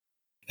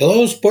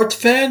Hello, sports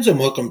fans, and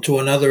welcome to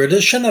another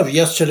edition of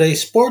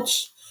Yesterday's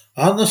Sports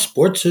on the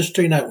Sports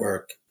History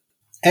Network.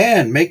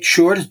 And make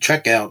sure to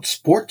check out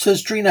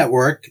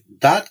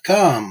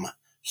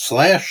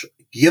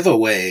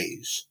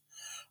sportshistorynetwork.com/giveaways.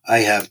 I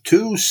have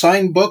two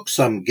signed books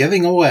I'm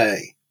giving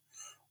away.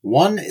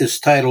 One is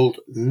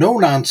titled No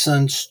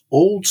Nonsense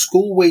Old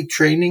School Weight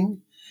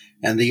Training,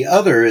 and the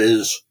other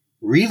is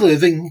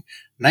Reliving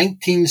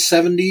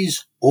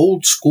 1970s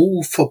Old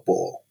School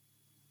Football.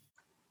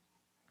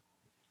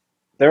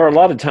 There are a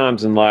lot of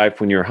times in life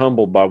when you're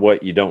humbled by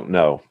what you don't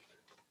know.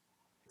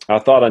 I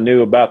thought I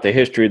knew about the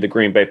history of the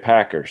Green Bay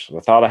Packers. I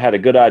thought I had a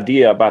good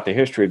idea about the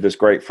history of this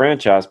great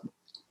franchise,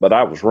 but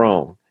I was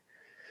wrong.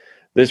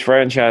 This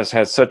franchise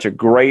has such a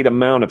great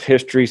amount of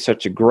history,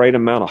 such a great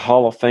amount of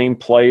Hall of Fame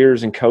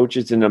players and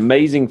coaches, an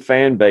amazing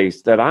fan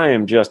base that I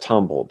am just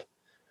humbled.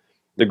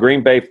 The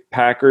Green Bay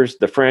Packers,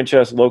 the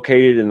franchise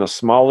located in the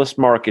smallest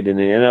market in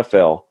the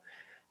NFL,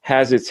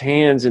 has its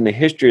hands in the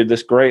history of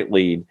this great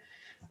league.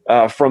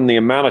 From the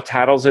amount of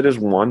titles it has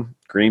won,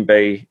 Green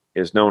Bay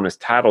is known as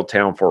Title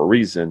Town for a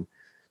reason,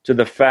 to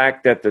the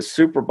fact that the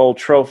Super Bowl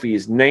trophy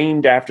is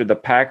named after the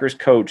Packers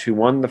coach who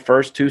won the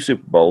first two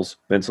Super Bowls,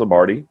 Vince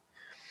Lombardi.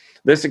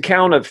 This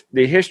account of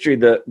the history of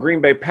the Green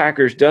Bay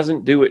Packers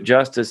doesn't do it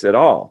justice at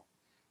all.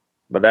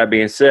 But that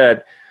being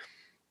said,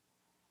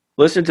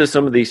 listen to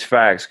some of these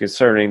facts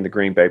concerning the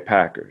Green Bay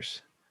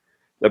Packers.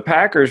 The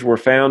Packers were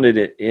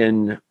founded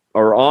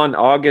on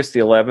August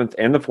the 11th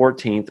and the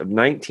 14th of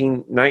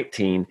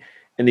 1919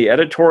 in the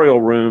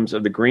editorial rooms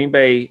of the Green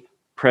Bay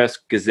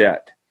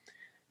Press-Gazette.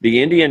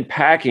 The Indian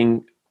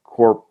Packing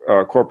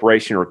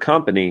Corporation or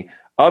Company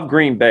of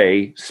Green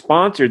Bay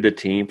sponsored the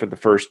team for the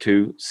first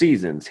two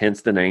seasons,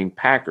 hence the name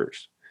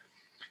Packers.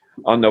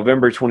 On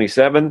November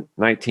 27,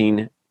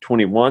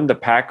 1921, the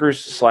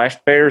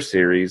Packers/Bears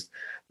series,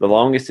 the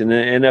longest in the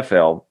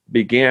NFL,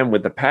 began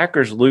with the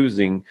Packers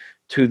losing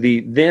to the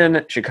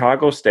then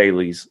Chicago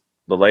Staleys,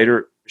 the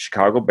later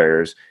Chicago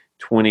Bears,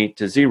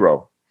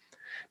 20-0.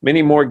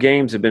 Many more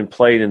games have been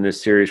played in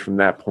this series from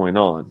that point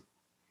on.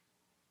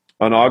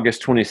 On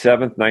August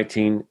 27,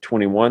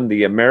 1921,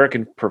 the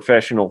American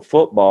Professional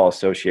Football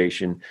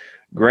Association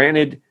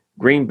granted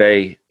Green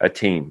Bay a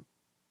team.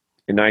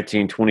 In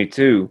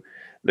 1922,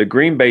 the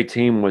Green Bay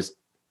team was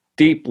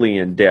deeply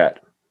in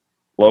debt.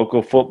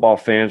 Local football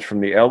fans from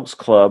the Elks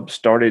Club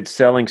started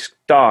selling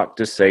stock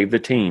to save the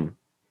team.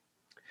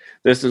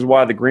 This is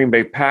why the Green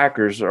Bay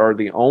Packers are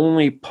the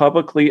only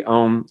publicly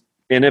owned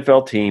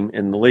NFL team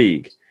in the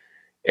league.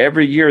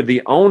 Every year,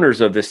 the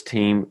owners of this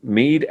team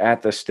meet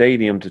at the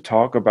stadium to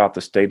talk about the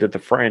state of the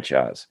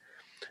franchise,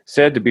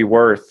 said to be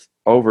worth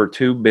over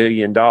 $2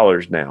 billion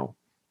now.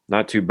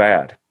 Not too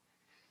bad.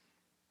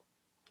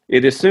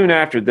 It is soon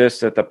after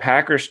this that the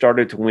Packers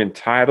started to win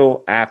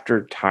title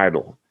after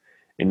title.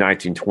 In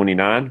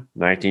 1929,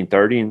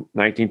 1930, and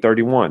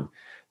 1931,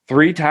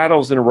 3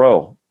 titles in a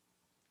row.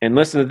 And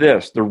listen to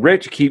this, the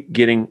rich keep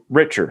getting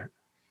richer.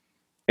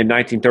 In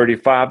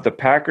 1935, the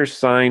Packers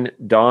signed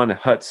Don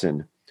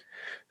Hutson,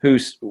 who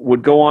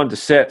would go on to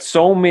set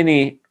so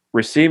many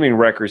receiving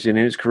records in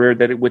his career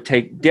that it would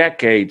take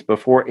decades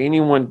before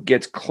anyone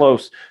gets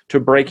close to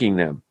breaking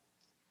them.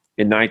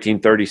 In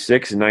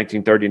 1936 and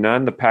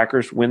 1939, the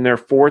Packers win their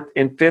 4th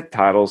and 5th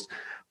titles,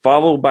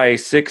 followed by a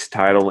 6th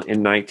title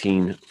in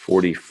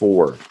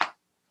 1944.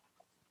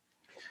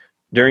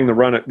 During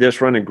this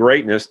run of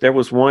greatness, there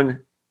was one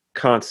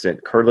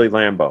constant, Curly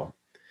Lambeau.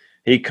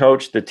 He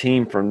coached the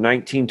team from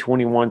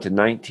 1921 to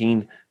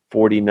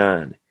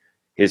 1949.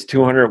 His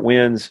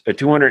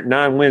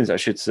 209 wins, I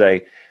should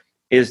say,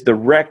 is the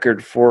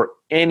record for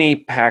any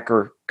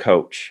Packer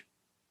coach.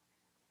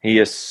 He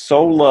is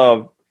so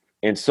loved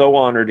and so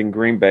honored in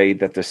Green Bay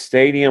that the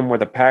stadium where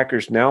the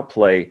Packers now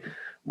play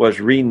was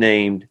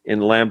renamed in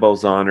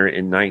Lambeau's honor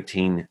in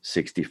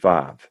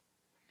 1965.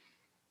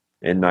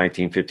 In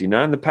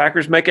 1959, the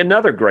Packers make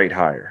another great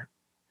hire.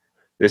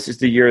 This is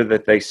the year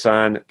that they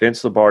sign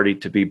Vince Lombardi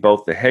to be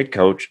both the head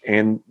coach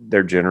and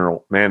their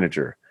general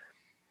manager.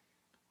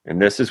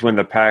 And this is when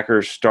the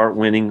Packers start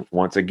winning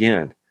once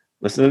again.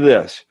 Listen to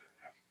this.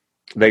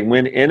 They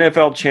win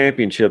NFL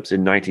championships in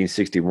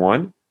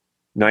 1961,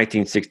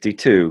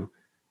 1962,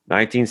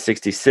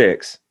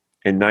 1966,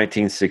 and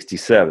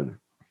 1967.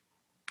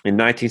 In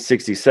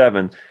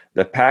 1967,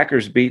 the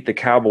Packers beat the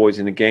Cowboys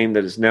in a game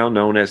that is now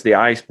known as the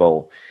Ice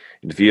Bowl.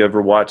 And if you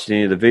ever watched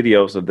any of the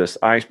videos of this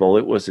Ice Bowl,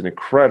 it was an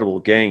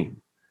incredible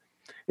game.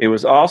 It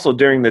was also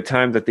during the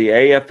time that the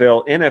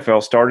AFL,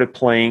 NFL started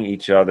playing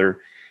each other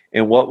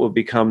in what would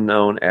become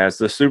known as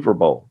the Super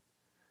Bowl.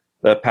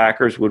 The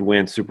Packers would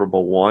win Super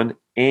Bowl I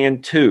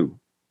and II.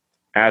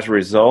 As a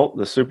result,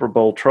 the Super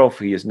Bowl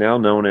trophy is now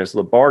known as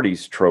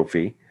Lombardi's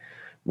Trophy,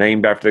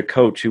 named after the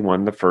coach who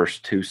won the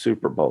first 2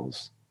 Super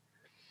Bowls.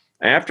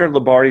 After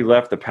Lombardi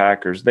left the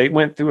Packers, they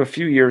went through a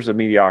few years of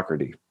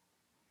mediocrity.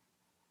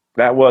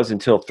 That was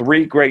until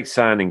 3 great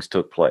signings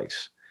took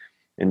place.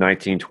 In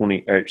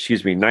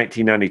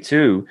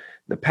 1992,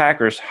 the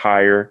Packers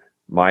hire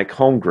Mike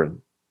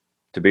Holmgren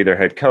to be their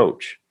head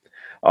coach.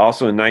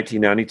 Also in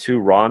 1992,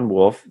 Ron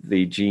Wolf,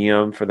 the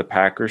GM for the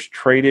Packers,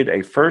 traded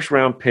a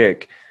first-round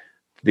pick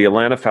to the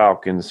Atlanta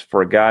Falcons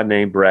for a guy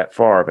named Brett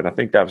Favre, and I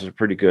think that was a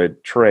pretty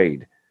good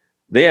trade.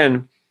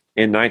 Then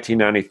in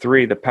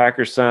 1993, the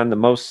Packers signed the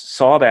most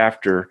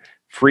sought-after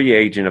free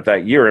agent of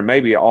that year, and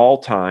maybe all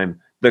time,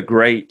 the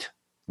great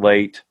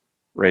late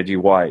Reggie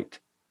White.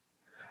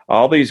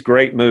 All these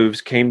great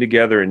moves came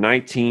together in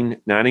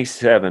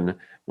 1997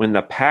 when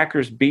the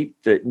Packers beat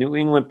the New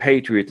England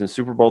Patriots in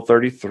Super Bowl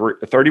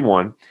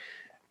 31,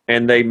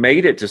 and they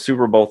made it to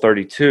Super Bowl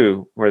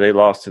 32, where they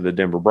lost to the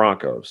Denver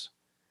Broncos.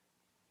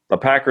 The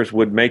Packers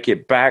would make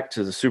it back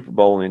to the Super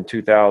Bowl in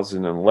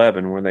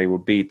 2011, where they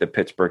would beat the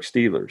Pittsburgh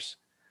Steelers.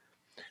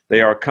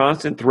 They are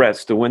constant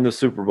threats to win the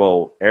Super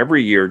Bowl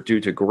every year due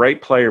to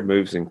great player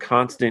moves and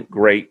constant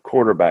great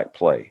quarterback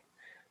play.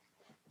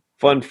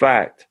 Fun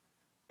fact,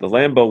 the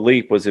Lambeau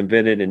Leap was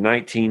invented in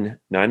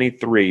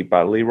 1993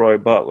 by Leroy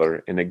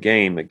Butler in a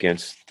game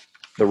against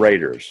the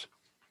Raiders.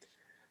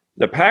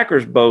 The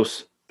Packers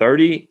boast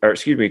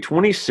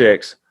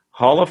 26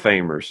 Hall of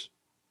Famers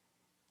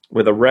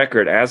with a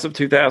record as of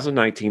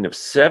 2019 of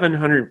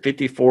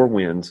 754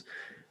 wins,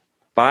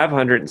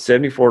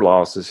 574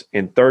 losses,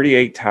 and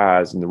 38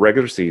 ties in the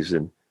regular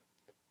season,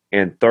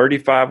 and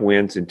 35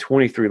 wins and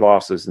 23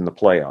 losses in the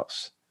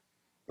playoffs.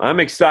 I'm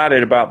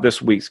excited about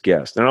this week's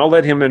guest, and I'll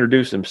let him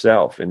introduce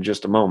himself in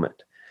just a moment.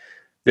 In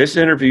this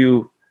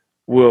interview,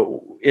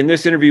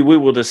 we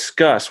will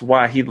discuss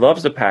why he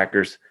loves the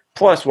Packers,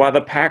 plus why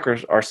the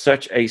Packers are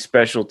such a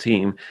special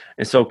team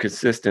and so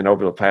consistent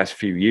over the past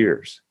few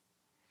years.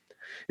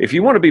 If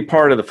you want to be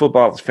part of the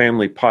Footballist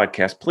Family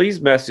podcast,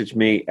 please message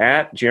me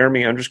at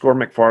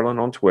Jeremy_McFarland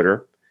on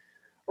Twitter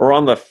or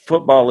on the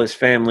Footballist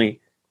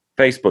Family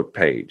Facebook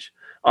page.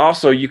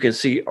 Also, you can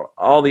see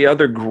all the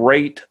other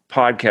great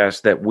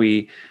podcasts that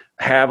we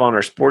have on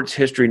our Sports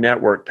History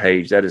Network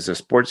page. That is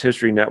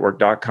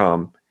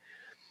sportshistorynetwork.com,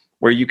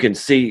 where you can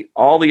see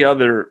all the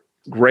other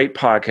great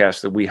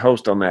podcasts that we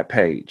host on that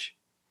page.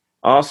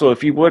 Also,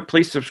 if you would,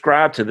 please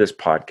subscribe to this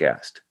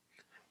podcast.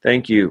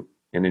 Thank you,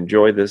 and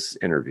enjoy this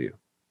interview.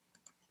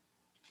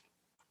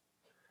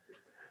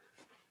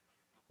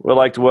 We'd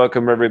like to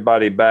welcome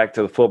everybody back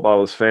to the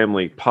Footballist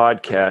Family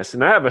podcast.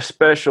 And I have a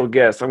special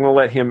guest. I'm going to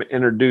let him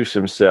introduce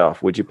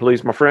himself. Would you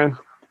please, my friend?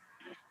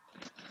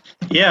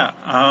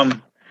 Yeah.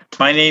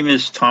 My name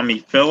is Tommy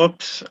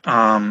Phillips.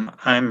 I'm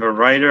a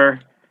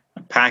writer,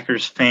 a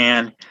Packers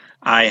fan.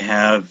 I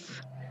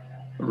have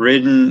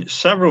written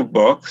several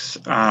books.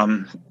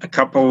 A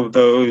couple of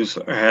those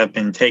have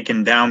been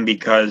taken down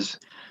because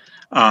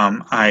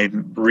I'm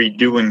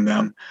redoing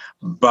them.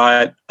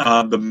 But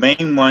the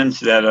main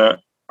ones that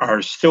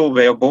are still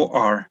available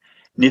are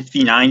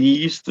Nifty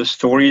 90s, the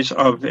stories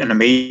of an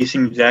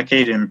amazing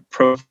decade in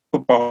pro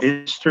football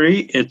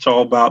history. It's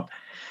all about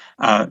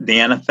the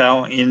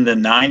NFL in the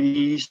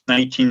 90s,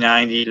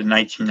 1990 to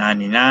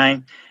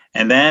 1999.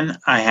 And then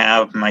I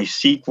have my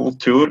sequel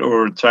to it,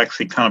 or it's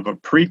actually kind of a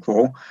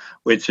prequel,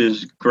 which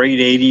is Great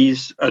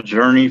 80s, A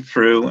Journey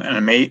Through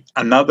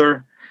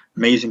Another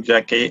Amazing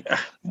Decade.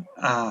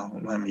 A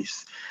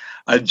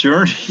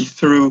Journey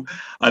Through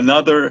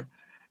Another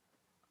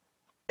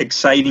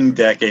Exciting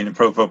Decade in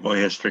pro football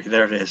history.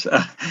 There it is.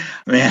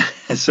 Man,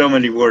 so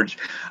many words.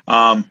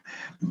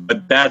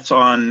 But that's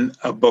on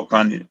a book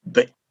on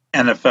the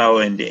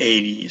NFL in the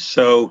 80s.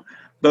 So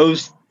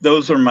those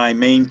are my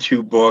main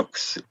two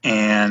books,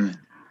 and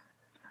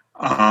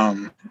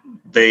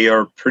they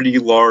are pretty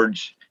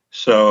large.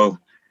 So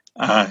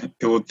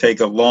it will take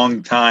a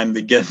long time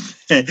to get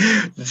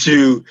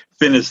to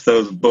finish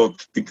those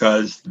books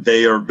because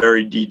they are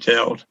very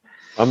detailed.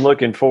 I'm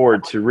looking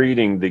forward to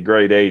reading the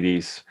Great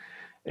 80s.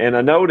 And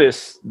I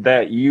noticed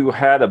that you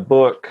had a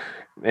book,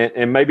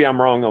 and maybe I'm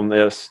wrong on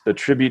this, the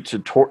tribute to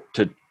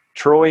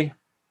Troy.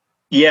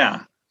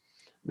 Yeah.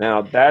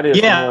 Now that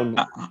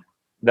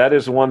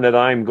is one that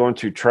I'm going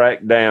to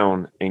track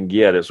down and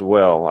get as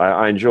well.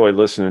 I enjoy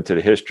listening to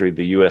the history of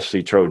the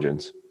USC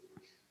Trojans.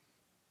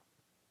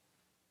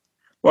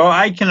 Well,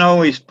 I can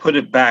always put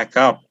it back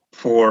up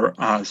for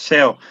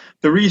sale.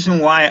 The reason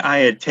why I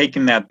had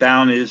taken that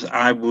down is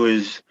I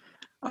was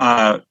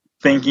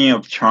thinking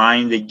of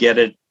trying to get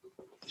it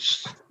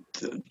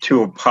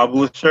to a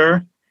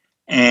publisher,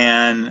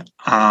 and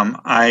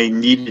I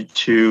needed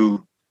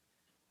to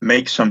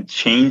make some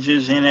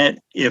changes in it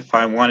if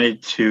I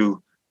wanted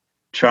to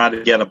try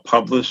to get a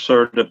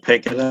publisher to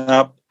pick it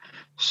up.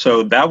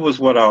 So that was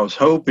what I was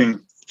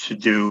hoping to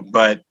do,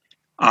 but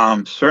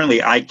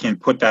certainly I can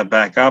put that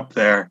back up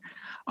there.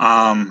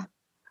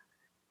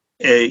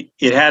 It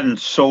hadn't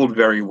sold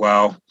very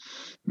well,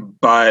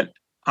 but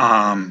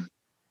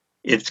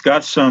it's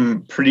got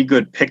some pretty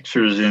good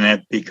pictures in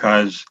it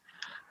because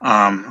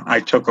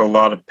I took a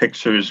lot of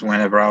pictures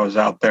whenever I was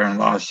out there in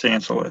Los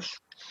Angeles.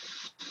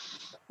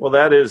 Well,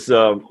 that is,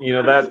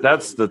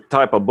 that's the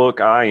type of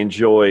book I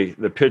enjoy,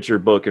 the picture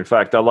book. In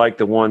fact, I like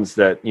the ones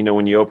that,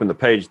 when you open the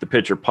page, the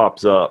picture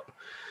pops up.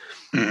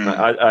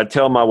 Mm-hmm. I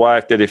tell my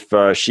wife that if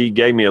she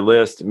gave me a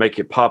list to make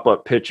it pop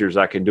up pictures,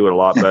 I can do it a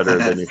lot better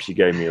than if she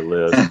gave me a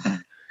list.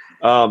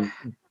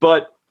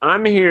 But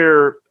I'm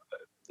here,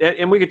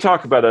 and we could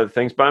talk about other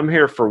things, but I'm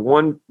here for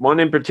one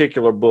in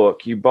particular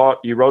book. You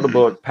wrote a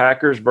book,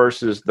 Packers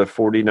versus the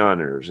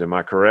 49ers. Am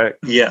I correct?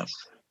 Yes.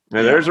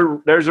 And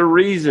there's a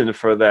reason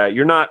for that.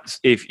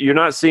 If you're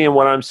not seeing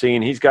what I'm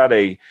seeing, he's got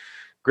a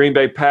Green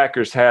Bay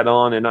Packers hat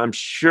on, and I'm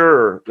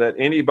sure that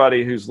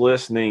anybody who's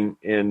listening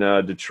in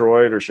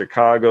Detroit or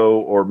Chicago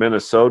or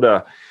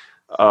Minnesota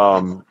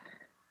are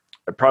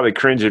probably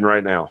cringing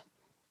right now.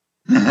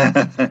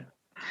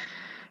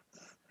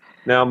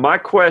 Now, my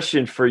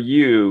question for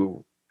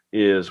you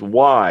is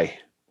why?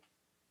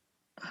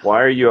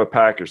 Why are you a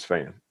Packers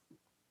fan?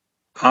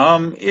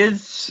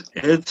 It's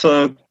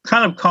a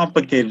kind of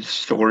complicated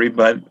story,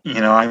 but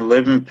I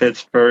live in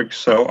Pittsburgh,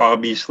 so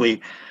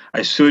obviously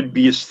I should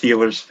be a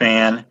Steelers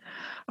fan.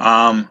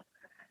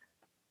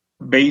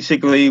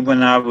 Basically,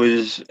 when I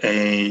was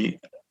a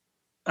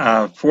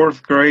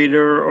fourth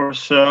grader or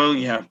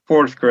so,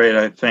 fourth grade,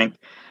 I think,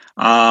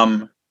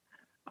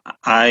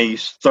 I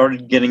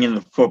started getting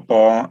into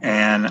football,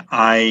 and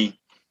I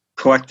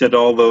collected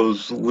all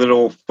those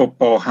little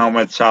football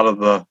helmets out of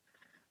the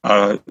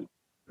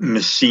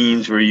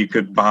machines where you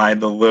could buy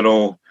the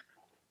little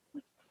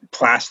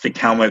plastic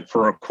helmet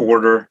for a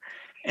quarter.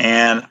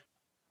 And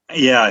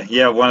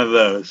one of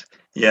those.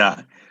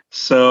 Yeah.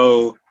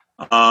 So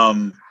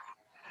I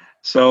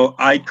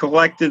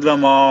collected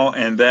them all,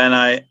 and then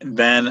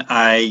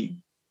I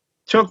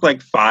took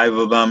like 5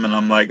 of them, and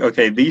I'm like,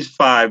 okay, these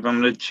 5, I'm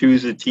going to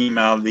choose a team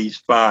out of these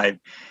 5.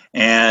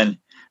 And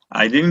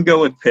I didn't go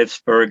with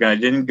Pittsburgh, and I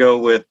didn't go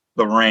with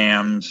the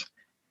Rams.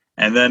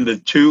 And then the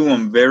 2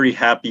 I'm very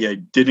happy I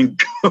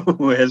didn't go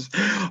with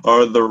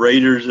are the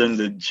Raiders and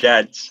the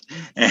Jets.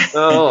 And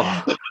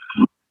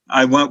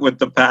I went with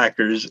the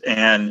Packers,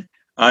 and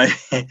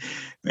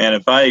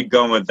if I had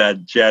gone with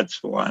that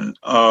Jets one,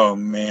 oh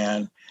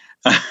man,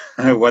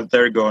 what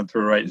they're going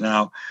through right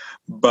now.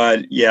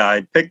 But yeah,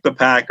 I picked the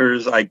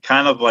Packers. I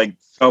kind of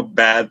felt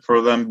bad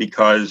for them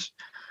because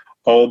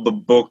all the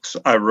books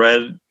I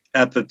read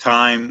at the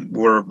time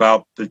were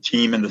about the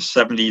team in the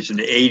 70s and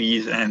the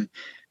 80s, and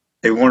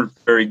they weren't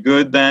very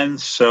good then.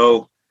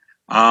 So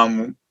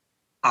I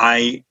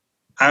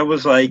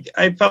was like,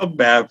 I felt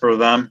bad for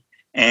them.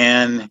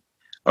 And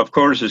of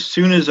course, as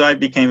soon as I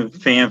became a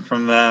fan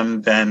from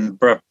them, then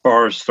Brett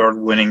Favre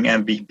started winning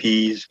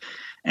MVPs,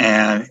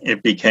 and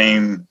it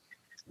became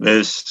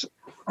this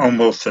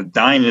almost a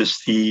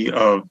dynasty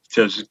of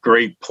just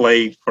great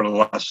play for the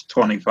last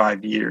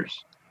 25 years.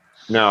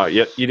 No,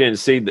 you didn't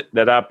see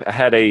that I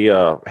had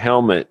a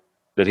helmet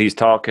that he's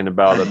talking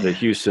about of the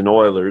Houston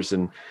Oilers,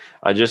 and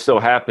I just so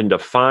happened to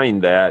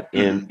find that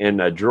in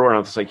a drawer. And I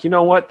was like, you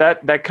know what,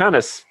 that kind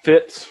of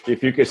fits.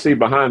 If you can see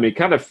behind me,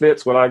 kind of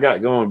fits what I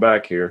got going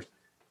back here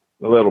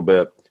a little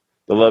bit.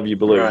 The Love You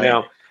Blue.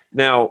 Right.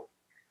 Now,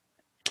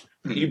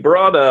 you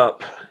brought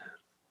up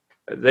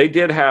they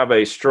did have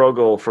a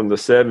struggle from the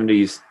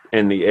 70s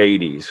and the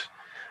 80s.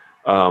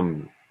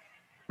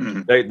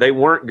 They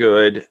weren't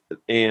good,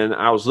 and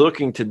I was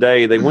looking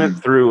today. They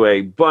went through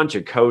a bunch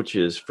of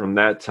coaches from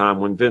that time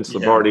when Vince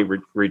Lombardi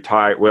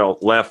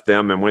left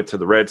them and went to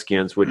the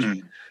Redskins, which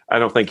I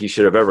don't think he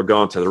should have ever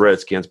gone to the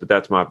Redskins, but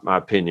that's my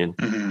opinion.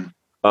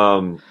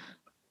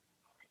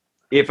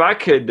 If I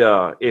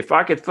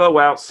could throw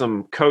out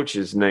some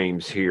coaches'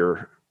 names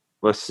here,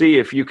 let's see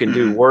if you can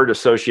do word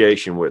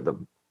association with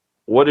them.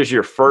 What is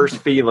your first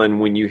feeling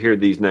when you hear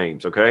these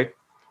names? Okay,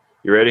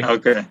 you ready?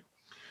 Okay.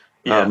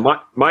 Yeah.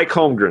 Mike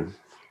Holmgren.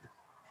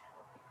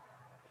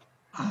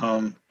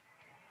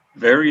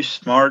 Very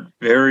smart,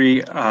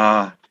 very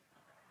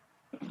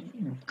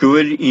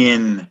good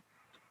in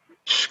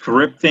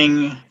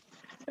scripting.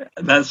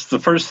 That's the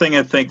first thing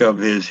I think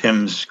of is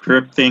him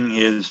scripting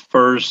his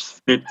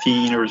first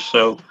 15 or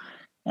so.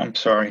 I'm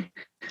sorry.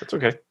 That's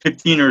okay.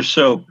 15 or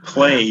so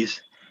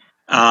plays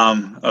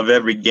of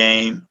every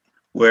game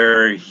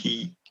where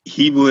he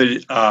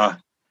would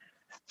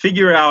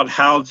figure out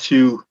how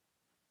to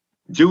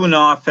do an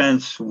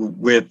offense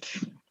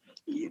with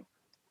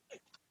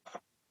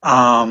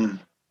I'm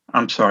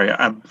sorry,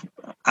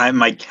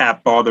 my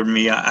cat bothered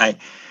me. I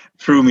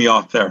threw me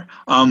off there.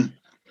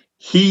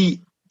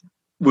 He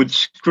would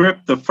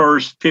script the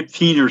first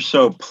 15 or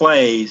so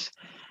plays,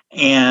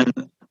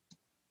 and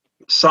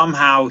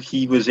somehow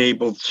he was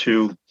able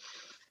to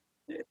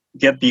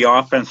get the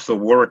offense to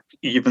work,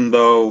 even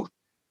though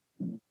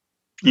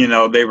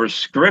they were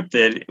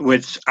scripted,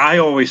 which I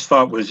always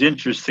thought was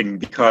interesting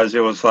because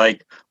it was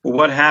like, well,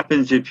 what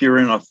happens if you're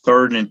in a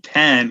 3rd and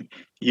 10,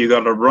 you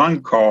got a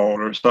run call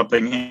or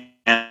something?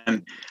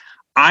 And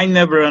I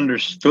never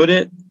understood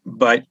it,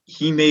 but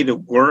he made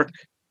it work.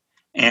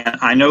 And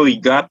I know he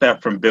got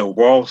that from Bill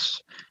Walsh,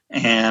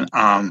 and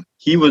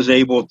he was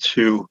able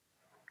to,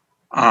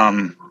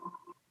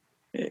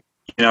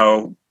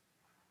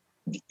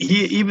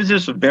 he was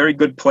just a very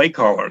good play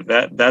caller.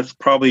 That's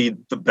probably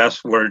the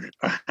best word.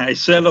 I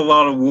said a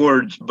lot of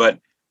words, but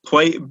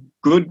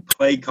good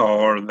play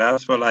caller.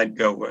 That's what I'd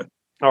go with.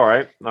 All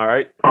right.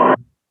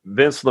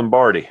 Vince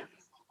Lombardi.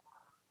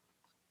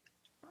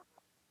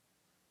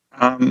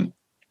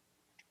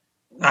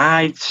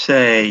 I'd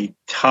say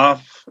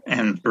tough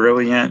and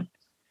brilliant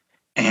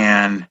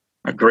and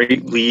a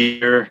great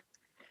leader.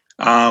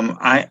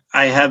 I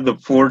had the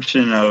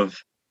fortune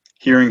of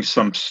hearing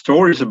some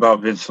stories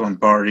about Vince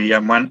Lombardi. I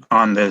went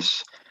on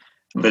this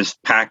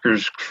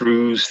Packers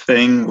cruise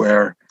thing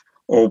where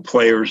old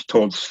players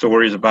told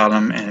stories about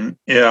him, and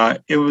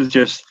it was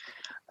just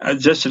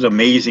an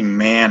amazing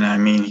man. I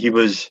mean, he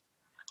was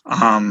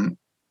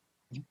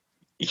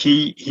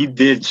he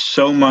did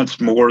so much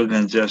more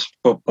than just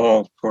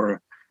football for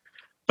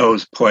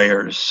those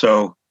players.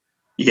 So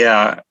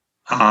yeah,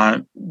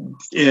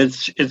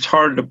 it's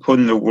hard to put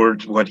into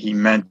words what he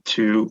meant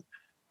to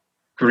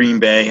Green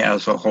Bay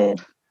as a whole.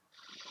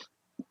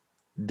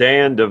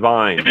 Dan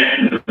Devine.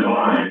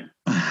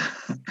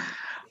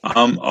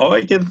 All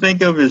I can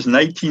think of is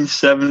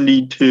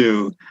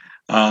 1972.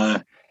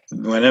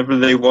 Whenever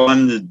they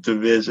won the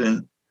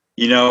division,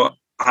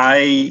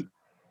 I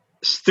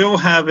still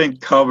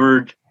haven't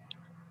covered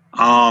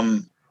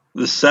the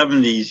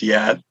 70s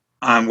yet.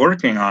 I'm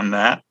working on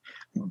that,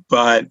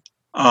 but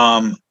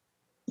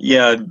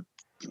yeah,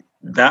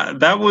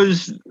 that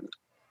was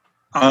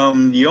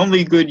the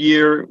only good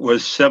year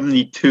was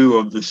 72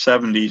 of the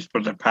 70s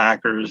for the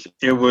Packers.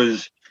 It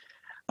was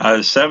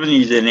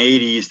 70s and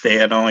 80s. They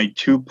had only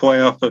 2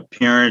 playoff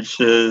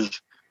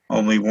appearances,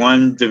 only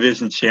 1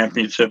 division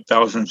championship. That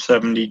was in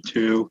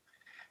 72.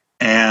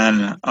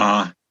 And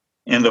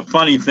the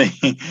funny thing,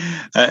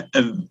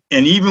 and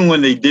even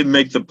when they did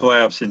make the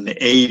playoffs in the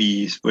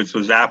 80s, which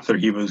was after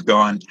he was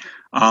gone,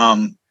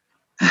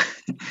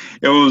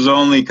 it was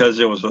only because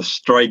it was a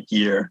strike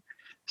year.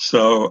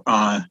 So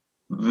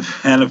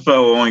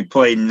NFL only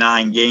played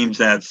 9 games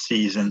that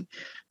season.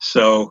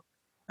 So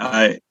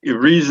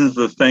reasons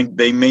to think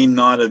they may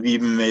not have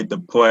even made the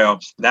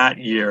playoffs that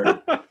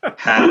year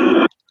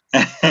had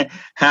the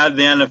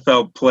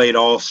NFL played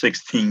all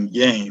 16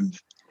 games.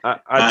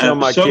 I tell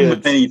my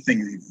kids many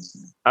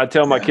things. I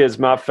tell my kids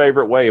my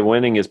favorite way of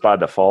winning is by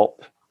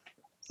default.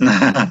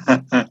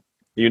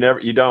 You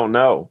don't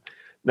know.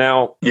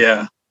 Now,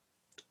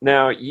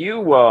 Now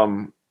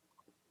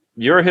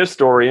you're a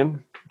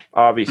historian,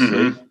 obviously.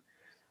 Mm-hmm.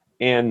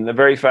 And the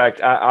very fact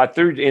I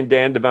threw in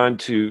Dan Devine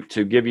to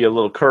give you a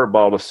little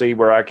curveball to see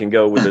where I can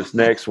go with this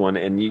next one,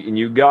 and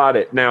you got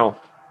it.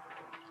 Now,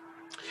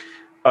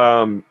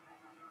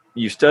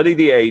 you studied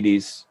the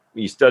 80s,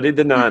 you studied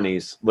the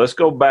 90s. Let's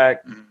go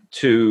back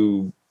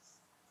to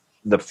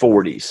the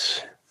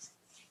 40s.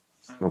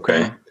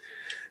 Okay.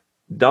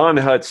 Don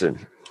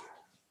Hutson.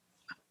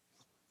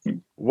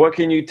 What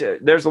can you tell?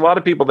 There's a lot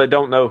of people that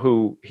don't know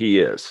who he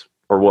is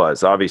or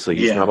was. Obviously,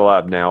 he's not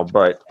alive now,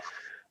 but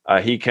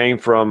he came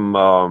from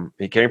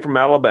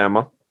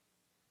Alabama.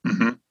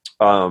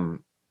 Mm-hmm.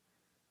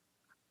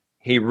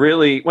 He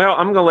really well.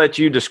 I'm going to let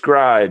you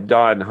describe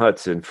Don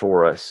Hutson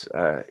for us.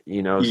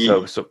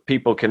 So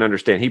people can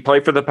understand. He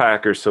played for the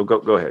Packers. So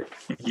go ahead.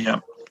 Yeah.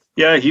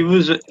 He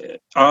was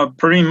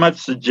pretty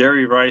much the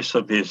Jerry Rice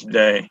of his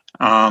day.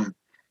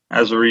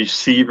 As a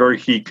receiver,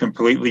 he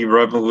completely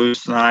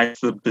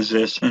revolutionized the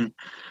position.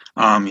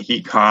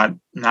 He caught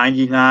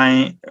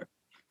 99.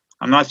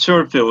 I'm not sure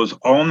if it was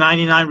all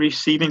 99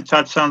 receiving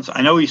touchdowns.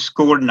 I know he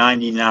scored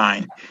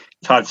 99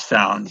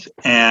 touchdowns,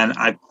 and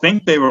I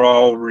think they were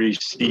all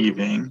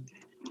receiving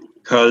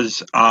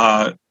because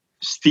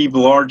Steve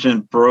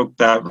Largent broke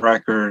that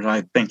record,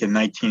 I think, in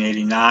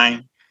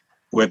 1989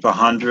 with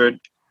 100.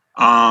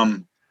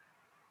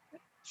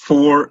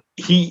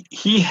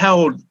 He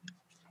held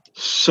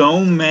so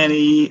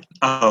many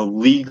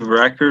league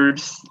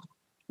records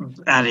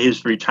at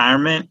his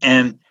retirement,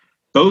 and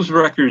those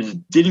records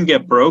didn't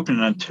get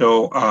broken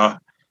until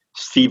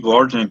Steve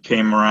Largent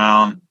came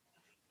around,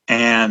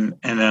 and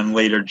then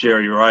later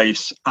Jerry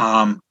Rice.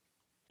 And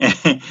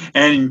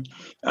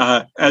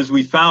as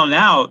we found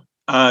out,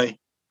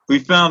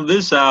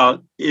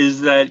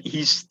 is that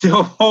he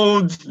still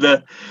holds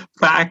the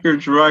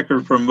Packers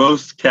record for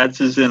most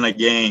catches in a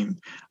game.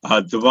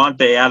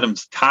 Davante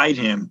Adams tied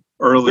him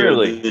earlier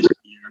this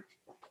year.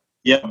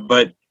 Yeah,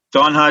 but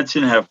Don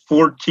Hutson had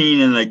 14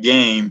 in a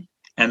game,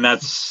 and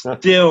that's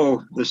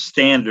still the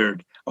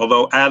standard,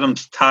 although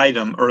Adams tied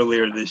him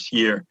earlier this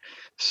year.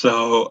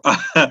 So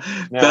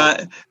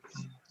that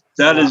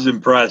is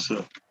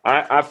impressive.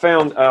 I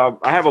found I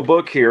have a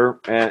book here,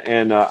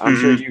 and I'm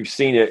sure you've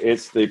seen it.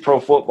 It's the Pro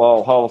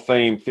Football Hall of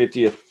Fame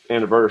 50th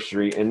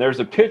anniversary, and there's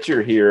a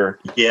picture here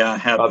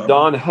of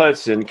Don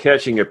Hutson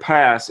catching a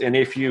pass. And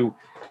if you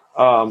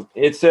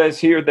it says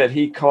here that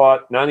he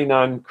caught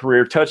 99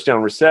 career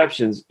touchdown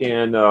receptions,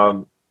 and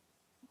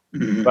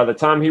by the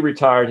time he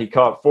retired, he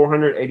caught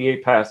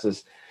 488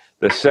 passes.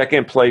 The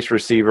second place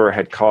receiver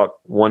had caught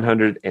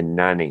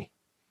 190.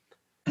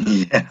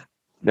 Yeah.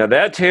 Now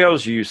that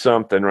tells you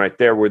something right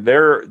there, where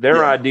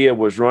their idea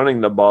was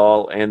running the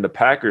ball, and the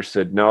Packers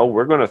said, no,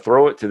 we're going to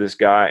throw it to this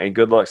guy, and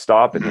good luck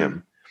stopping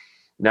him.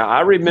 Now I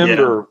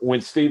remember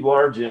when Steve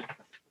Largent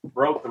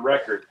broke the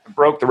record.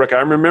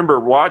 I remember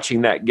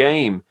watching that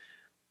game.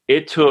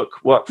 It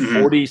took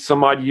 40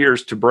 some odd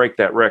years to break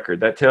that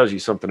record. That tells you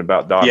something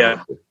about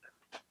Don.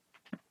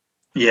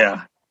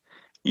 Yeah.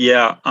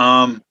 Yeah.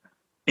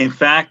 In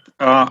fact,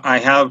 I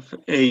have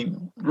a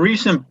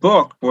recent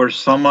book where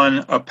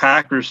a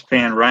Packers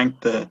fan,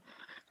 ranked the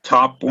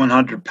top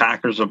 100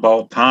 Packers of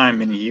all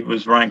time, and he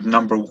was ranked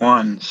number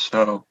one.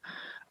 So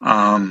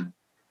um,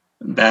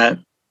 that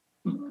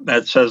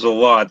that says a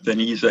lot. Then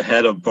he's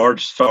ahead of Bart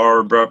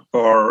Starr, Brett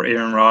Favre,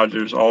 Aaron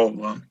Rodgers, all of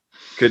them.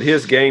 Could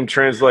his game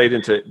translate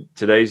into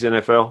today's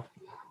NFL?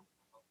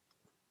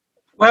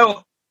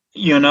 Well,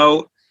 you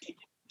know,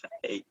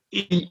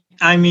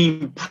 I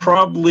mean,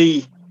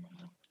 probably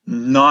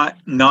not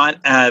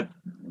at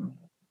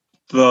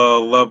the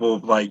level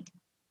of like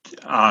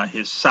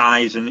his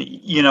size, and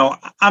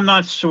I'm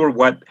not sure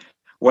what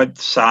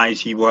size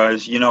he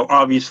was.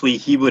 Obviously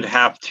he would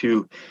have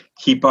to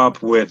keep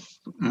up with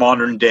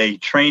modern day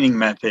training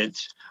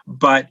methods,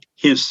 but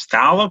his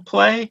style of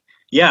play,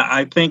 yeah,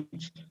 I think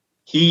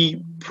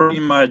he pretty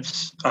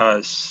much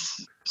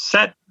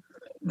set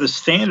the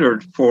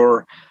standard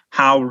for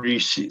how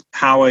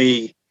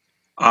a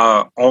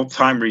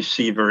all-time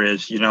receiver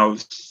is.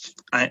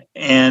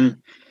 And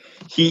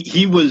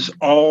he was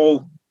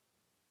all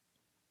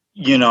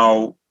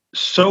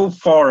so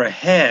far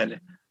ahead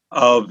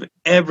of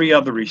every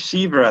other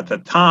receiver at the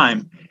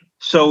time.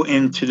 So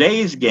in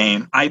today's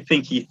game, I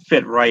think he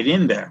fit right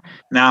in there.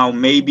 Now,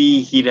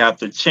 maybe he'd have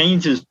to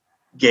change his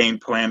game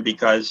plan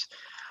because,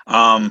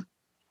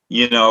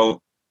 you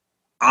know,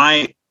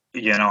 I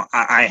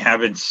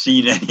haven't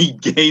seen any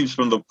games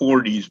from the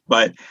 40s,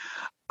 but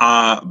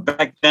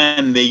back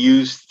then they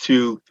used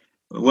to,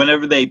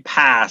 whenever they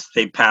pass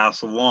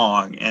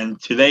along. And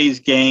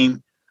today's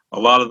game, a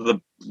lot of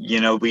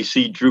we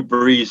see Drew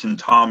Brees and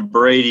Tom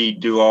Brady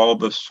do all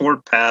the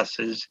short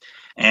passes,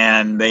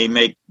 and they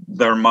make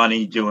their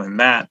money doing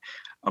that.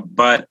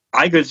 But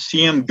I could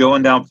see him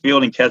going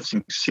downfield and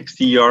catching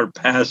 60-yard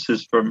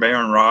passes from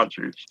Aaron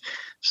Rodgers.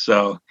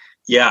 So,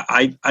 yeah,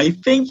 I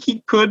think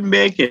he could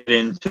make it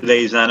in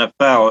today's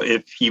NFL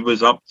if he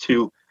was up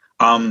to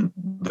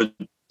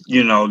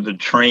the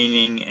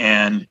training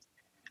and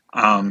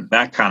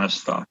that kind of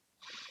stuff.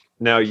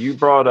 Now you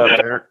brought up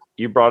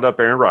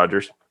Aaron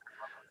Rodgers,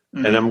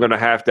 and I'm going to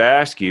have to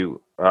ask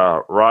you,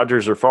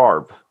 Rodgers or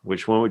Favre,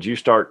 which one would you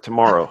start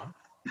tomorrow?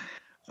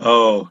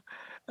 Oh,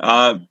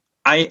 I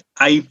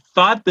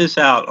thought this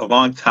out a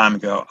long time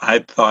ago. I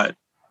thought,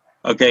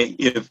 okay,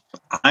 if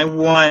I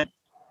want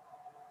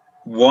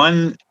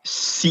one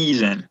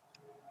season,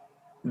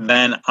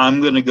 then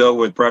I'm going to go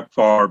with Brett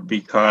Favre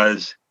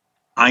because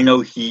I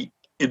know it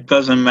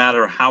doesn't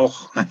matter how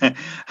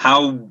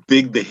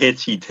big the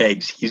hits he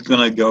takes, he's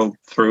going to go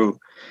through.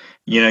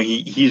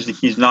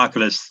 He's not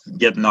going to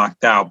get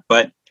knocked out.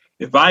 But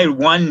if I had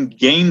one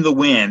game to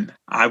win,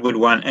 I would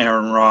want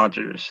Aaron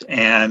Rodgers,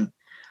 and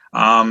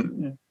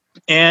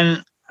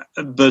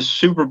the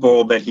Super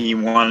Bowl that he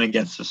won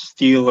against the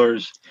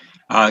Steelers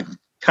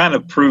kind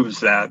of proves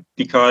that,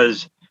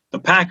 because the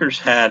Packers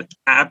had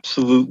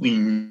absolutely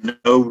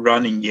no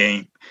running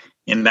game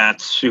in that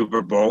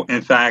Super Bowl.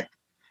 In fact,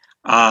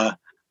 I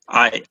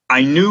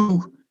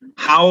knew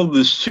how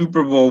the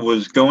Super Bowl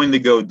was going to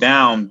go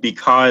down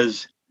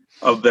because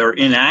of their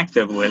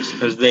inactive list,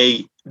 because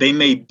they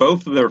made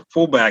both of their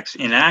fullbacks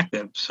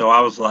inactive. So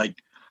I was like,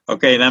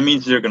 okay, that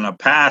means they're going to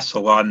pass a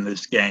lot in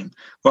this game.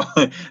 Well,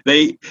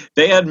 they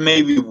had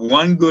maybe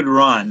one good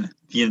run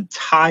the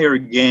entire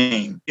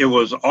game. It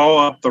was all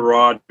up to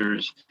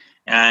Rodgers.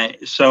 And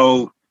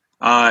so,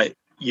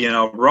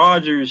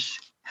 Rodgers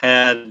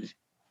had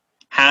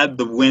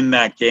to win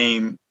that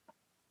game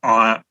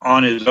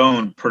on his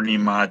own pretty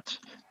much,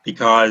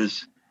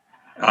 because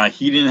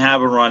he didn't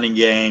have a running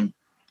game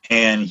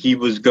and he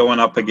was going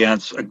up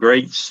against a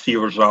great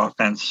Steelers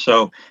offense.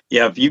 So,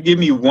 yeah, if you give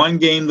me one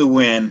game to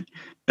win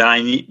that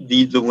I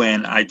need to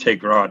win, I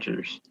take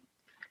Rodgers.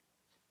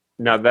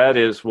 Now, that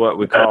is what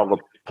we call the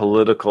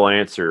political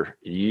answer.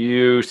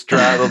 You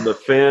straddled the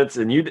fence,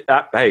 and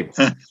hey,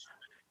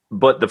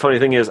 but the funny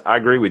thing is, I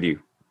agree with you.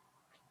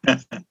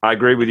 I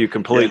agree with you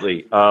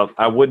completely. Yeah.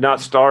 I would not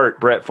start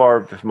Brett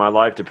Favre if my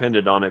life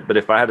depended on it, but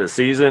if I had a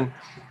season,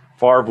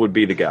 Favre would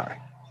be the guy.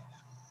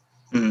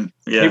 Yeah.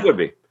 He would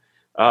be.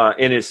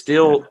 And it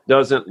still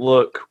doesn't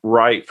look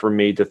right for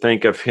me to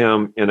think of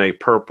him in a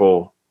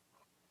purple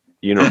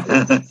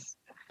uniform.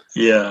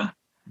 Yeah.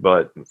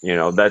 But,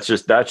 that's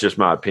just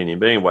my opinion.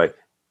 But anyway,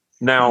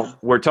 now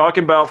we're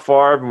talking about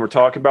Favre and we're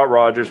talking about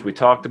Rodgers. We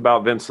talked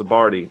about Vince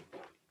Lombardi.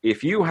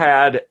 If you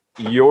had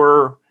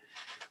you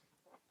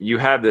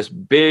have this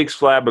big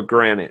slab of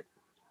granite,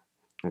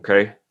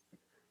 okay?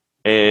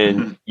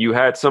 And you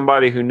had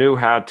somebody who knew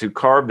how to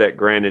carve that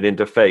granite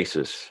into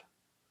faces.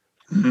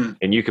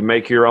 And you can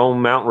make your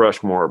own Mount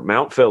Rushmore,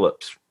 Mount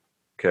Phillips,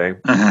 okay?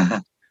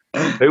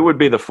 Who would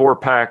be the 4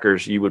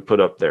 Packers you would put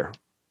up there?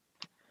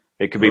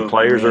 It could be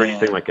players or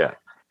anything like that.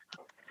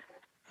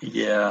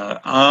 Yeah.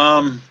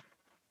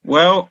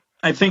 Well,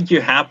 I think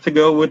you have to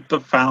go with the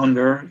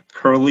founder,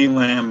 Curly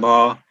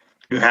Lambeau.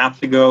 You have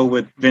to go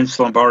with Vince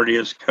Lombardi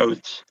as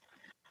coach.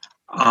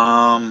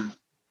 I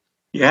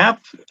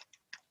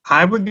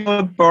would go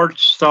with Bart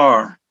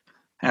Starr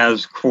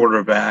as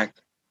quarterback.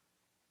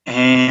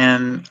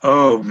 And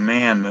oh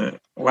man, the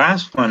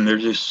last one,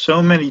 there's just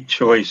so many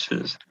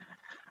choices.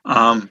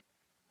 I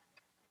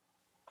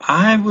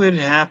would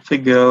have to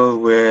go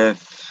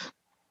with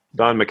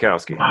Don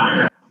Mikowski.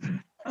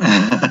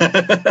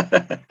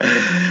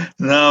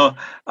 No,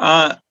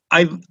 I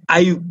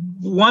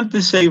want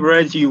to say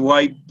Reggie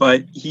White,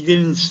 but he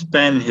didn't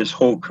spend his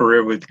whole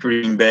career with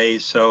Green Bay,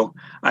 so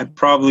I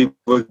probably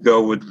would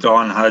go with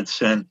Don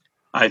Hudson.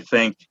 I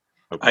think.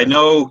 Okay. I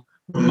know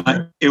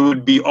it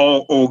would be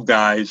all old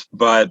guys,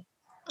 but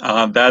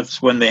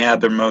that's when they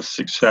had their most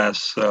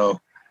success. So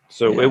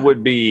yeah. it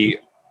would be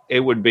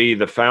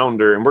the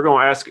founder, and I'm going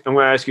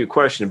to ask you a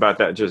question about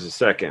that in just a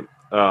second.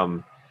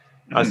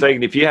 I was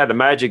thinking if you had the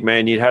Magic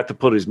Man, you'd have to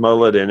put his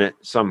mullet in it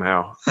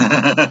somehow.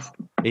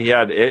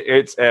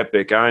 It's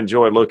epic. I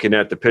enjoy looking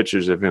at the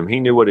pictures of him. He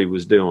knew what he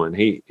was doing.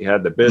 He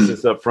had the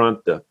business up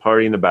front, the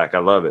party in the back. I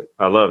love it.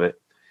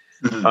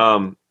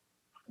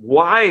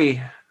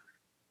 Why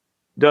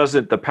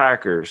don't the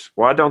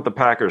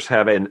Packers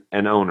have an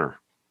owner?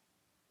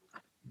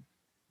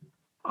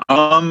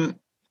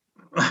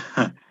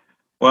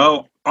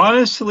 Well,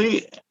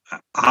 honestly,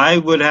 I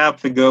would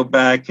have to go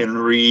back and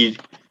read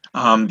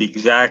the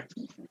exact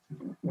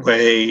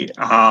way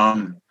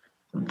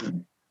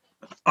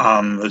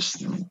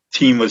this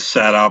team was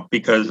set up,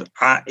 because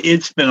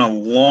it's been a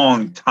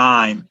long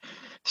time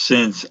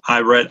since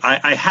I read.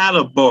 I had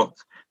a book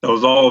that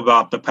was all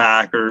about the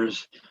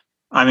Packers.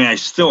 I mean, I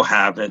still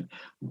have it,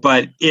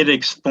 but it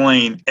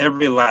explained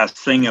every last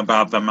thing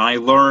about them. I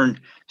learned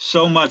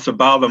so much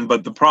about them,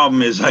 but the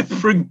problem is I've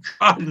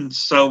forgotten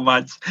so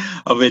much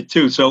of it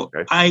too. So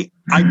okay.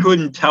 I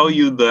couldn't tell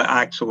you the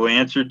actual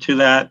answer to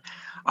that.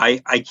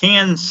 I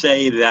can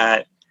say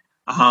that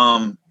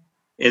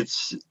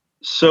it's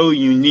so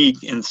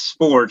unique in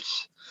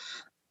sports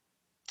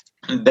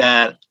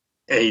that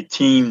a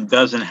team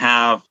doesn't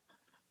have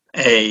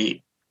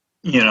a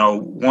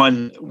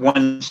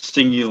one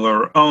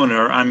singular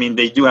owner. I mean,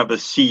 they do have a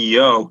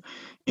CEO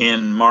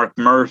in Mark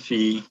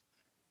Murphy,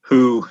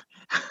 who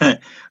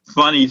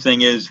funny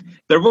thing is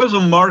there was a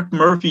Mark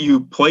Murphy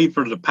who played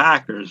for the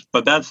Packers,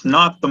 but that's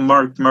not the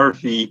Mark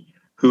Murphy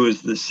who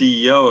is the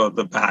CEO of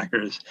the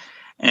Packers.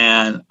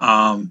 And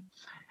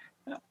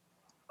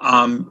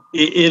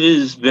it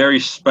is very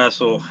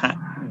special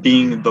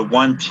being the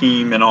one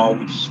team in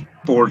all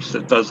sports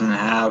that doesn't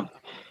have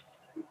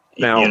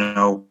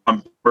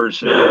one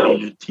person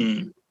leading a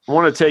team. I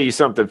want to tell you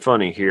something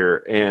funny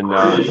here, and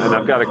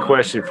I've got a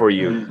question for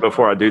you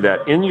before I do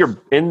that.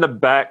 In the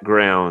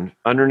background,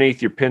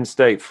 underneath your Penn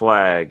State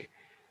flag,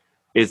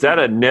 is that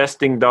a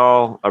nesting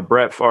doll, a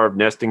Brett Favre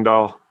nesting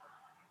doll?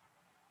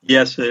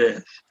 Yes, it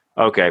is.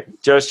 Okay,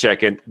 just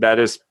checking. That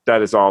is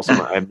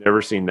awesome. I've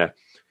never seen that.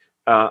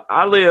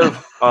 I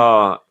live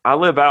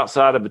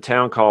outside of a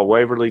town called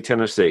Waverly,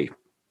 Tennessee.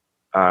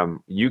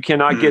 You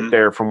cannot get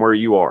there from where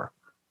you are.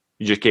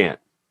 You just can't.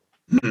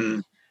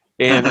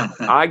 And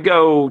I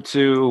go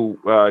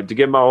to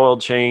get my oil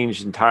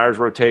changed and tires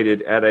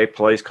rotated at a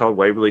place called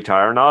Waverly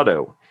Tire and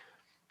Auto.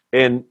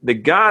 And the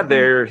guy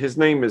there, his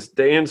name is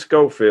Dan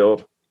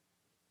Schofield,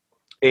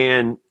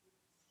 and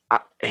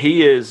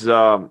he is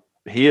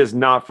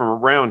not from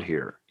around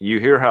here. You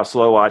hear how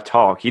slow I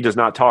talk. He does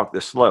not talk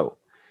this slow.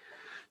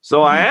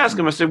 So I asked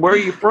him, I said, "Where are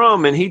you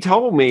from?" And he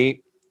told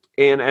me,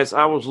 and as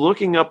I was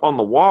looking up on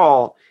the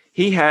wall,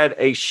 he had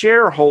a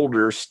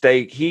shareholder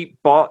stake. He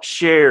bought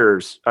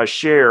a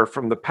share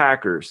from the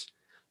Packers.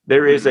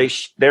 There is a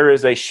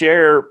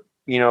share,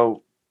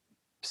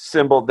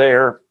 symbol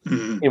there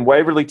in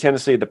Waverly,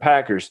 Tennessee, the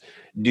Packers.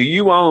 Do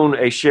you own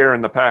a share in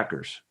the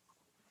Packers?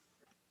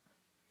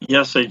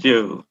 Yes, I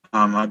do.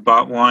 I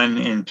bought one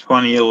in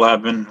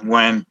 2011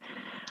 when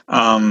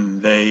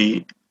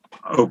they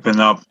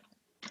opened up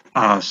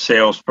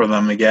sales for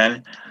them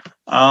again.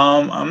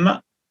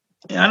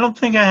 I don't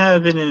think I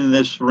have it in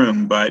this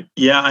room, but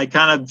yeah, I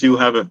kind of do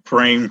have it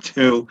framed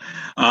too.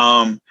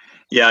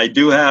 I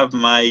do have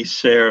my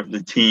share of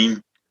the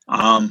team.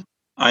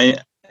 I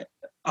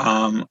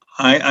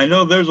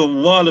know there's a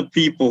lot of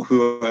people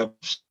who have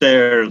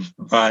shares,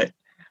 but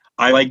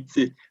I like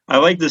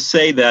to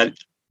say that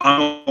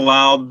I'm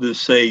allowed to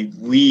say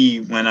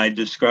we when I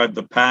describe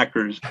the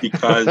Packers,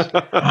 because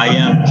I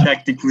am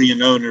technically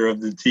an owner of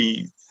the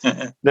team.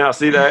 Now,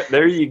 see that?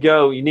 There you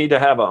go. You need to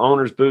have an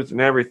owner's booth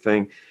and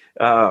everything.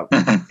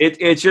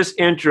 It's just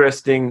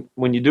interesting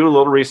when you do a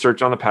little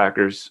research on the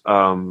Packers,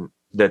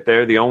 that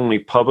they're the only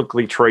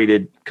publicly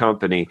traded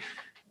company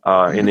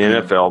in the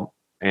NFL.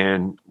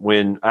 And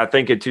when I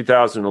think in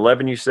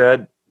 2011, you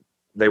said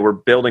they were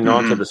building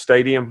onto the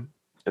stadium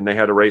and they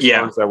had to raise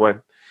funds that way.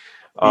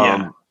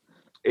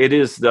 It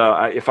is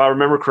if I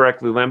remember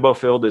correctly, Lambeau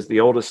Field is the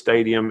oldest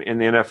stadium in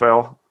the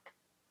NFL.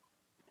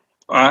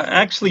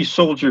 Actually,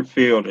 Soldier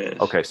Field is.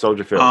 Okay,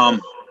 Soldier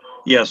Field.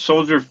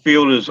 Soldier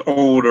Field is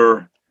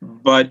older,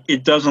 but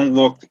it doesn't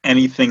look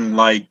anything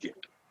like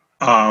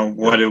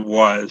what it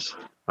was.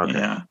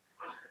 Okay.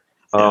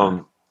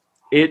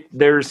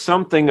 There's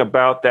something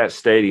about that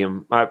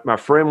stadium. My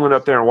friend went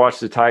up there and watched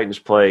the Titans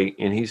play,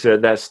 and he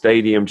said that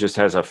stadium just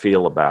has a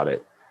feel about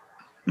it.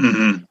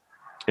 Mm-hmm.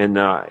 And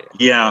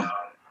Yeah.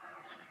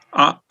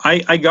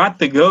 I got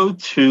to go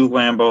to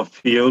Lambeau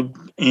Field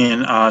in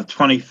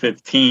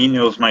 2015. It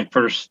was my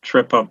first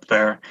trip up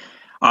there.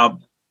 Uh,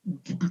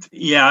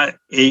 yeah,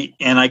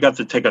 and I got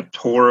to take a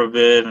tour of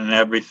it and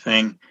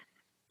everything.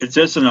 It's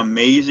just an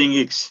amazing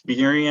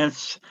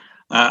experience.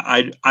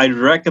 I'd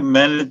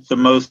recommend it to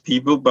most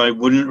people, but I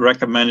wouldn't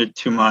recommend it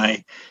to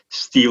my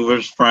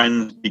Steelers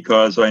friends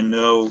because I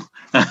know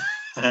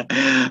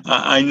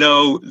I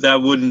know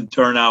that wouldn't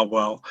turn out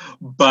well.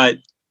 But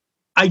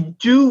I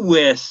do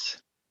wish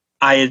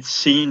I had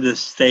seen the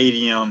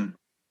stadium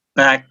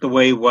back the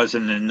way it was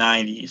in the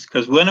 '90s.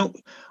 Because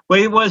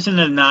way it was in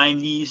the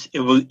 '90s,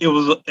 it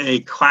was a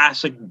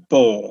classic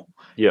bowl,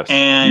 yes,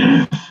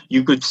 and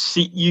you could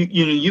see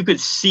you could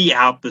see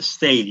out the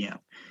stadium.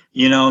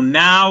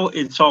 Now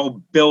it's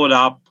all built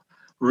up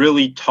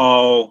really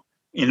tall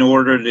in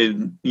order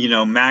to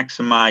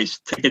maximize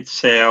ticket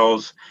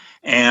sales,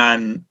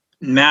 and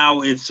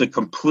now it's a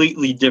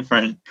completely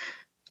different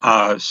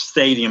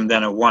stadium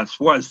than it once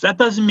was. That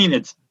doesn't mean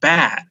it's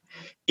bad.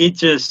 It's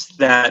just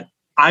that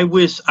I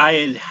wish I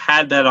had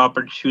had that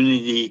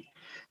opportunity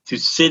to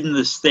sit in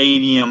the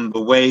stadium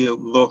the way it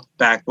looked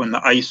back when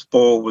the Ice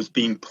Bowl was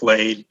being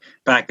played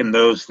back in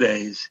those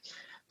days.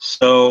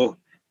 So,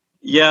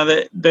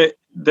 yeah, there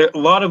a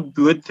lot of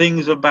good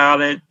things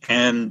about it,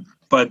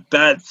 but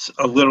that's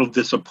a little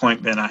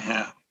disappointment I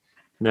have.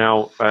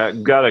 Now,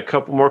 I've got a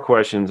couple more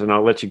questions, and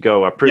I'll let you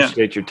go. I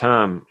appreciate your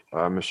time,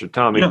 Mr.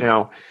 Tommy. Yeah.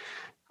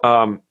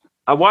 Now,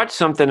 I watched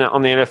something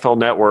on the NFL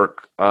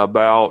Network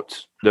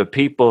about the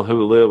people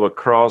who live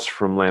across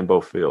from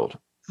Lambeau Field.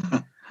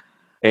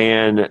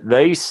 And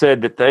they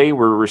said that they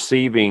were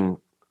receiving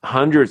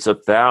hundreds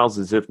of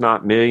thousands, if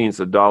not millions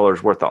of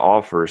dollars worth of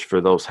offers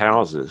for those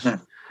houses.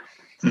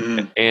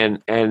 Mhm.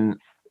 And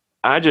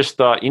I just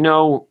thought,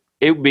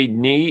 it would be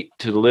neat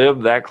to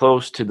live that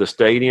close to the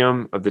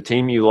stadium of the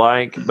team you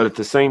like, but at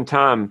the same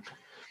time,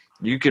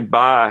 you could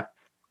buy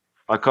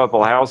a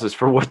couple houses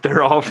for what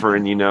they're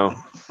offering,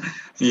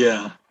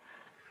 Yeah.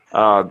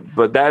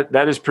 But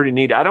that is pretty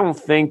neat. I don't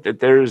think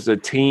that there's a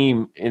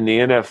team in the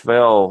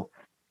NFL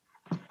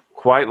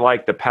quite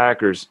like the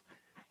Packers.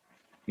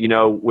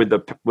 With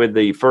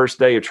the first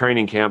day of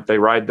training camp, they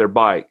ride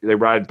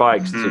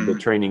bikes to the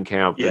training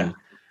camp. Yeah. And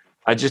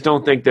I just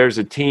don't think there's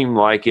a team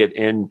like it.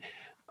 And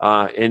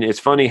it's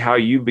funny how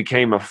you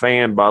became a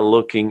fan by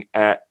looking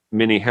at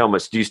mini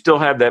helmets. Do you still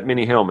have that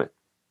mini helmet?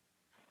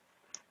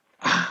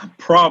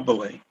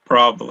 Probably.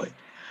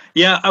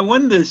 Yeah, I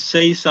wanted to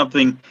say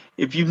something.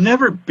 If you've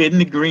never been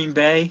to Green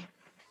Bay,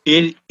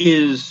 it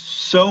is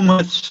so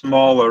much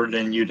smaller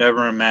than you'd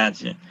ever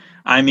imagine.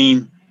 I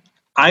mean,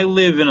 I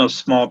live in a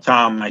small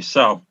town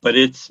myself, but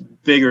it's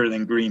bigger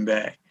than Green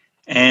Bay.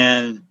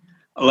 And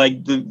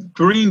like the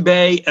Green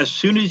Bay, as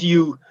soon as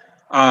you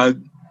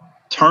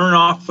turn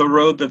off the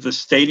road that the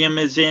stadium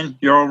is in,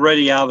 you're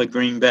already out of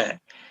Green Bay.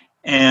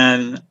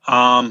 And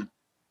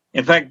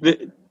in fact,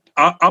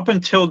 up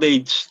until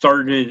they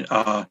started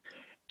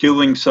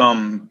doing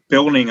some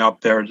building up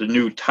there, the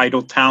new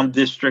Titletown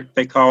district,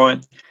 they call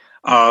it,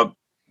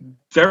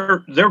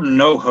 there are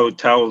no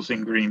hotels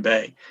in Green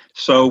Bay.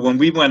 So when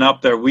we went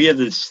up there, we had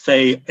to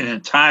stay an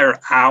entire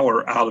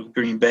hour out of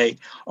Green Bay,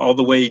 all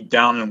the way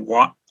down in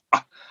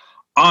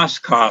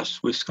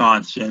Oshkosh,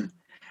 Wisconsin,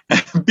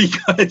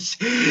 because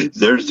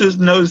there's just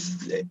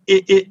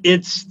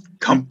it's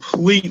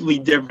completely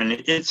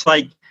different. It's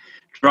like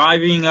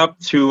driving up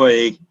to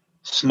a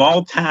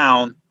small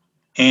town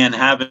and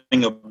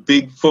having a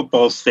big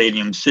football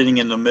stadium sitting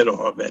in the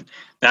middle of it.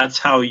 That's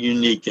how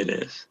unique it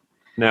is.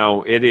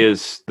 Now, it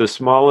is the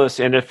smallest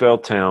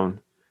NFL town,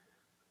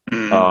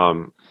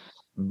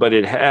 but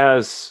it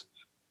has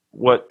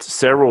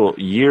several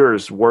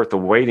years worth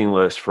of waiting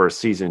list for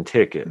season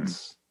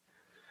tickets.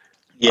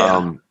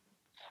 Yeah.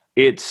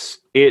 It's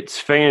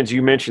fans.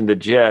 You mentioned the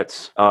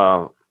Jets.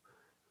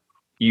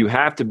 You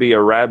have to be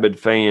a rabid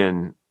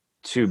fan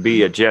to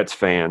be a Jets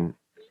fan,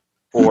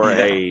 or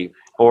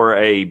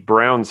a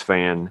Browns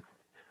fan.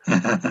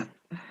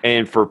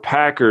 And for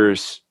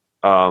Packers,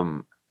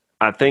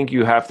 I think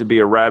you have to be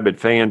a rabid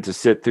fan to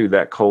sit through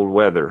that cold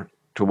weather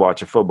to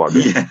watch a football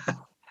game.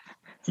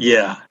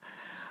 Yeah.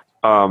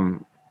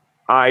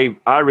 I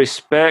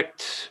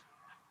respect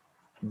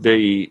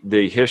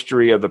the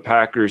history of the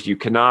Packers. You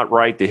cannot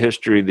write the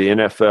history of the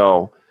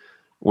NFL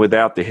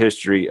without the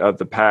history of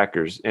the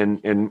Packers.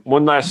 And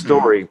one last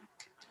story.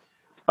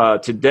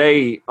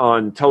 Today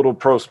on Total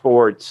Pro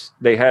Sports,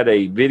 they had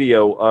a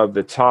video of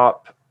the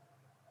top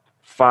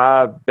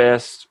 5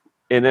 best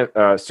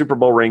Super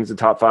Bowl rings, the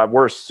top 5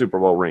 worst Super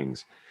Bowl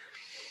rings.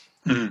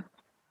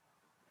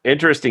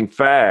 Interesting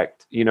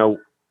fact,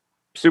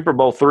 Super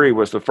Bowl III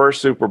was the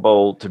first Super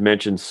Bowl to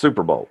mention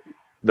Super Bowl.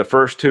 The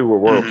first 2 were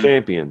world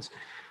champions.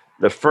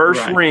 The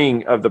first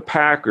ring of the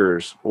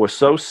Packers was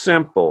so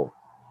simple,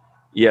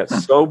 yet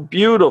so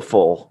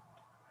beautiful.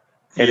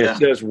 And it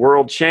says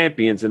world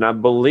champions. And I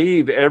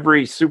believe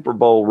every Super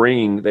Bowl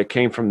ring that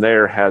came from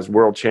there has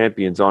world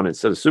champions on it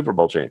instead of Super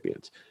Bowl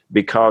champions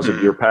because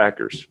of your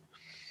Packers.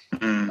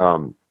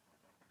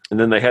 And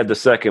then they had the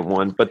second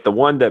one, but the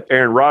one that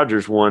Aaron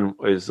Rodgers won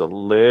is a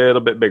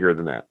little bit bigger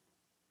than that.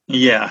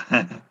 Yeah.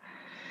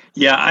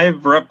 Yeah, I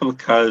have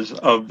replicas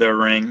of their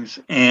rings,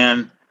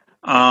 and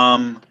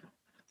I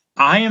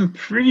am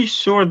pretty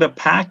sure the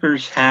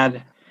Packers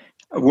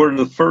were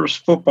the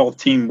first football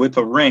team with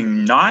a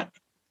ring, not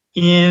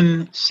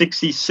in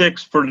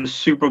 '66 for the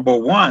Super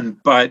Bowl one,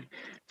 but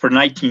for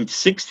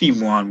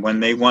 1961 when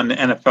they won the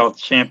NFL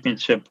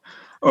championship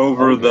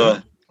over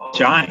the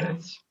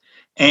Giants.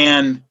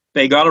 And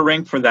they got a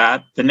ring for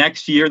that. The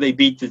next year they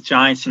beat the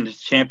Giants in the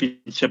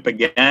championship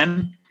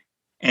again,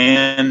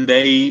 and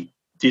they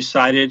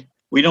decided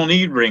we don't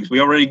need rings. We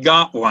already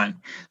got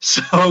one.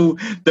 So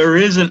there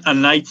isn't a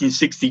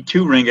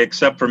 1962 ring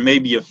except for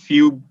maybe a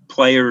few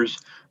players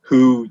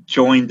who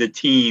joined the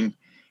team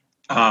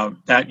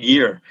that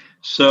year.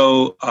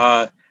 So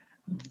the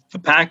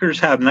Packers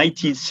have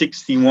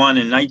 1961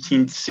 and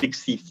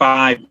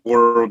 1965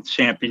 World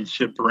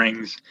Championship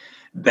rings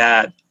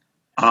that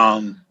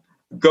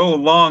go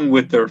along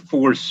with their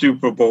 4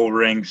 Super Bowl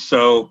rings.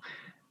 So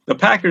the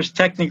Packers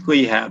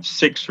technically have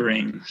 6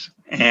 rings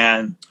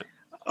and,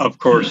 of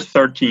course,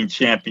 13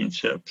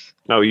 championships.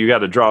 No, you got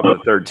to drop the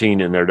 13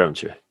 in there,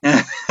 don't you?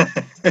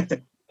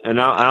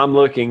 And I'm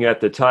looking at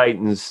the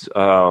Titans,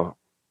 their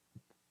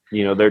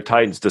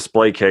Titans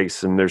display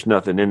case, and there's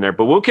nothing in there.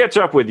 But we'll catch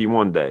up with you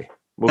one day.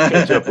 We'll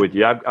catch up with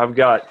you. I've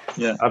got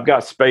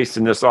space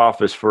in this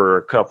office for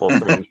a couple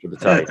of things for the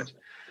Titans.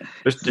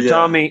 Mr.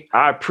 Tommy,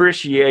 I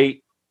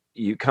appreciate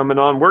you coming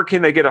on. Where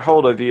can they get a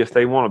hold of you if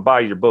they want to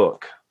buy your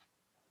book?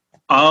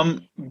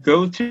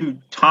 Go to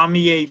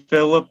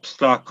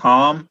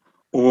TommyAPhillips.com,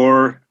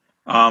 or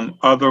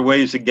other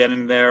ways of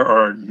getting there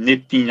are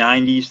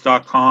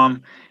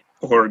nifty90s.com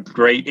or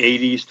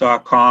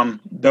great80s.com.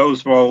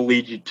 Those will all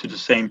lead you to the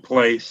same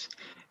place,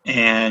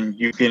 and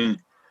you can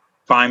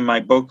find my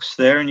books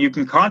there, and you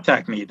can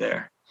contact me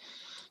there.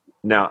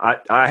 Now,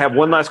 I have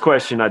one last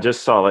question. I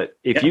just saw it.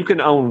 If you can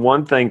own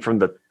one thing from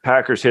the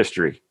Packers'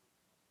 history,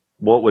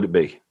 what would it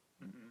be?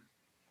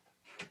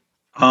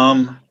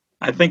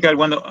 I think I'd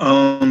want to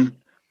own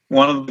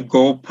one of the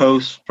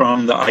goalposts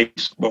from the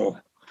Ice Bowl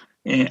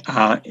in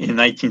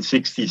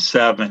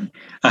 1967.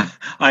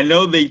 I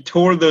know they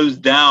tore those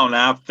down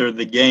after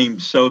the game,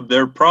 so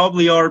there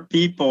probably are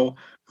people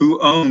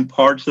who own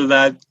parts of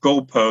that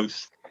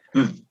goalpost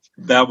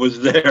that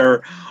was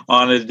there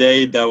on a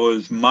day that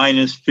was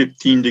minus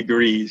 15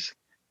 degrees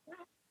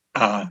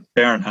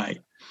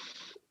Fahrenheit.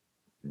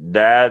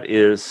 That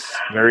is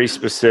very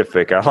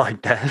specific. I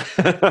like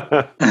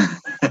that.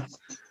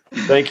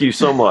 Thank you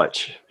so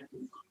much.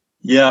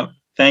 Yeah,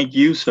 thank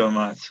you so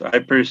much. I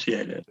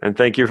appreciate it. And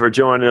thank you for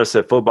joining us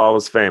at Football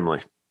is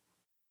Family.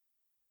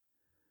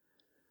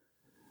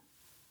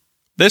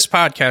 This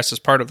podcast is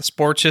part of the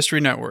Sports History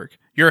Network,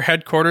 your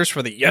headquarters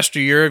for the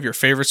yesteryear of your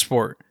favorite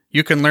sport.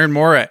 You can learn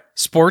more at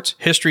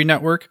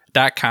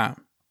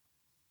sportshistorynetwork.com.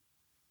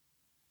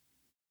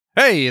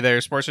 Hey there,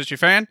 sports history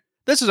fan.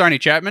 This is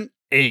Arnie Chapman,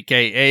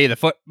 a.k.a. the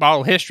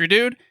Football History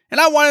Dude, and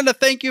I wanted to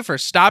thank you for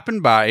stopping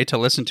by to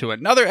listen to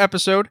another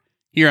episode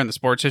here on the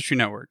Sports History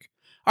Network.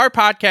 Our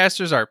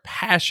podcasters are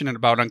passionate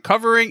about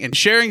uncovering and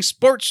sharing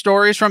sports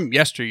stories from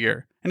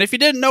yesteryear. And if you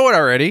didn't know it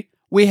already,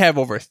 we have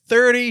over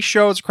 30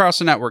 shows across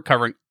the network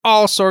covering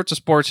all sorts of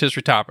sports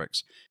history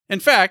topics. In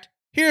fact,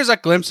 here's a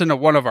glimpse into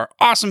one of our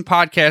awesome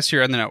podcasts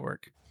here on the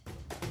network.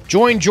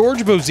 Join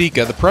George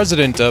Bozica, the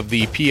president of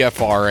the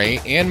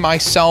PFRA, and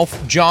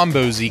myself, John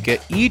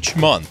Bozica, each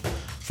month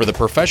for the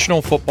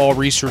Professional Football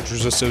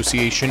Researchers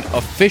Association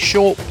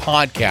official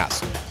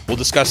podcast. We'll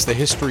discuss the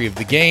history of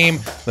the game,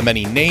 the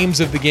many names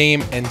of the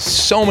game, and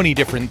so many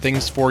different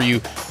things for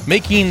you,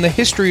 making the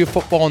history of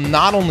football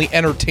not only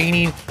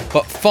entertaining,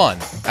 but fun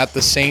at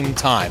the same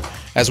time,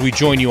 as we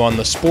join you on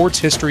the Sports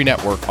History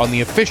Network on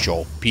the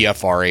official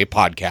PFRA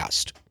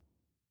podcast.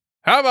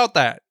 How about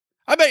that?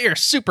 I bet you're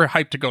super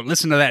hyped to go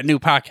listen to that new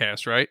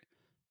podcast, right?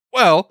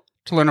 Well,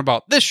 to learn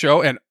about this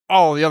show and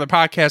all the other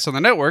podcasts on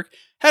the network,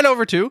 head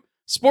over to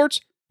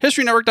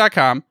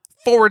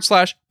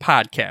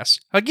sportshistorynetwork.com/podcast.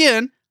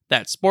 Again,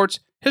 that's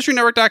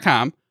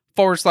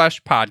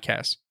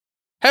sportshistorynetwork.com/podcast.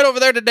 Head over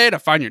there today to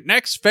find your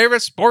next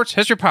favorite sports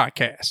history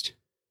podcast.